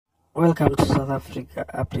Welcome to South Africa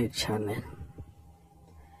Update Channel.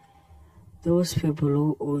 Those people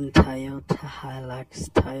who own Toyota Hilux,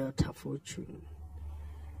 Toyota Fortune,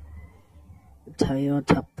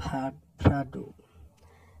 Toyota Prado,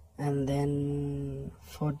 and then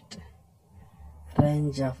Ford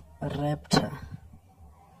Ranger Raptor,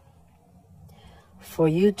 for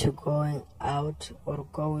you to going out or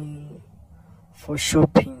going for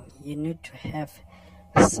shopping, you need to have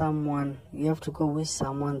you have to go with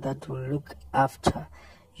someone that will look after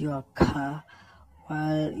your car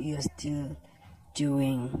while you're still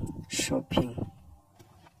doing shopping.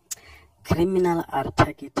 Criminals are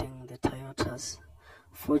targeting the Toyotas,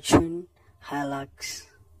 Fortune, Hilux.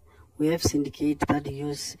 We have syndicates that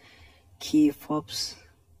use key fobs.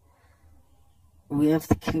 We have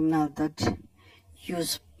the criminals that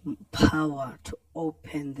use power to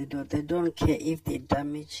open the door. They don't care if they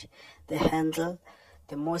damage the handle.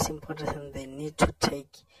 The most important thing, they need to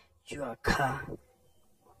take your car.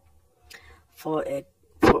 For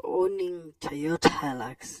owning Toyota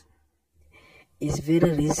Hilux, it's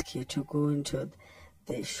very risky to go into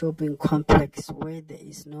the shopping complex where there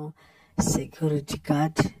is no security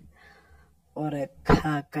guard or a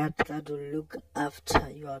car guard that will look after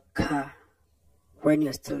your car when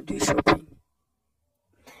you're still doing shopping.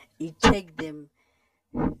 It takes them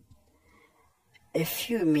a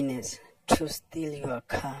few minutes to steal your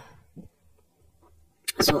car.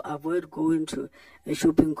 So avoid going to a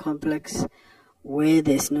shopping complex where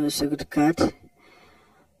there's no security guard,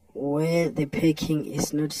 where the parking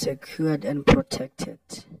is not secured and protected.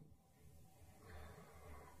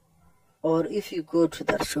 Or if you go to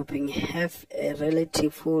that shopping, have a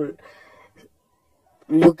relative who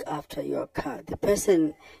look after your car. The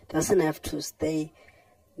person doesn't have to stay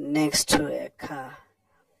next to a car,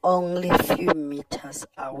 only a few meters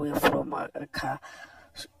away from a car,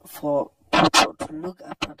 for people to look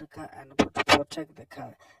after the car and to protect the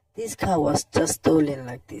car. This car was just stolen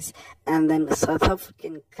like this, and then the South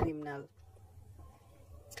African criminals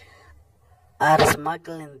are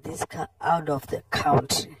smuggling this car out of the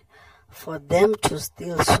country. For them to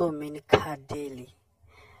steal so many cars daily,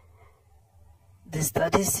 the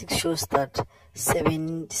statistics shows that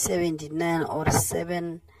 79 or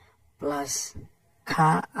 7 plus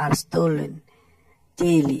cars are stolen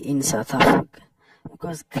daily in South Africa,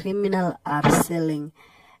 because criminals are selling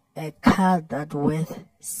a car that worth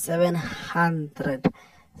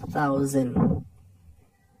 700,000.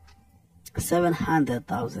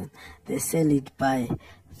 They sell it by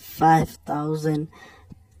 5,000,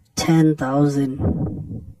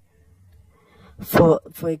 10,000. For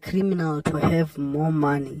a criminal to have more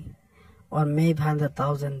money, or maybe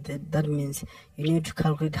 100,000, that means you need to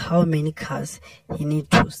calculate how many cars he needs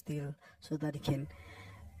to steal so that he can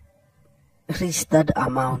reach that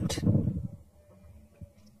amount.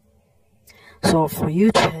 So for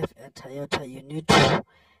you to have a Toyota, you need to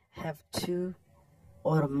have 2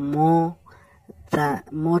 or more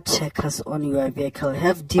trackers on your vehicle.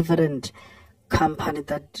 Have different company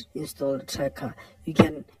that install the tracker. I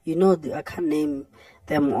can't name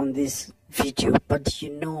them on this video, but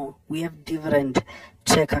we have different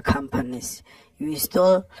tracker companies. You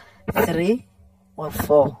install 3 or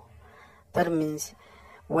 4. That means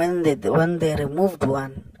when they removed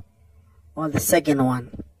one or the second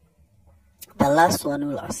one, the last one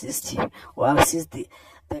will assist you or assist the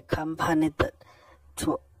company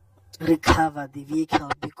to recover the vehicle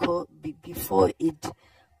before it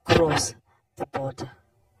crosses the border.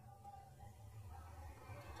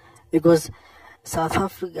 Because South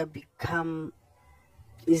Africa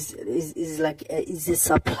is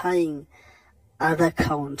supplying other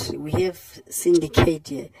country. We have syndicates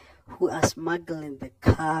here who are smuggling the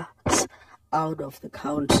cars out of the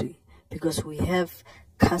country, because we have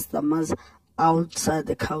customers outside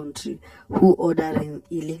the country who ordering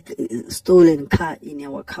stolen car in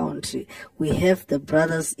our country. We have the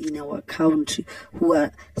brothers in our country who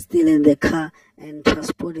are stealing the car and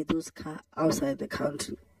transporting those cars outside the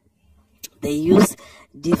country. They use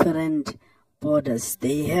different borders.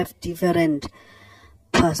 They have different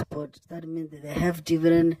passports. That means that they have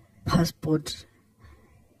different passports,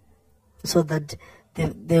 so that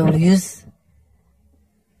they will use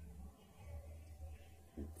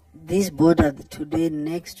this border today,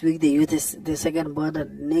 next week they use the second border,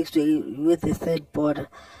 next week use the third border.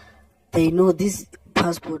 They know this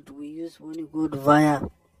passport we use when you go via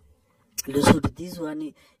Lesotho. This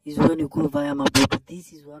one is when you go via Maputo.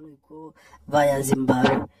 This is when we go via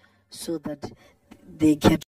Zimbabwe, so that they can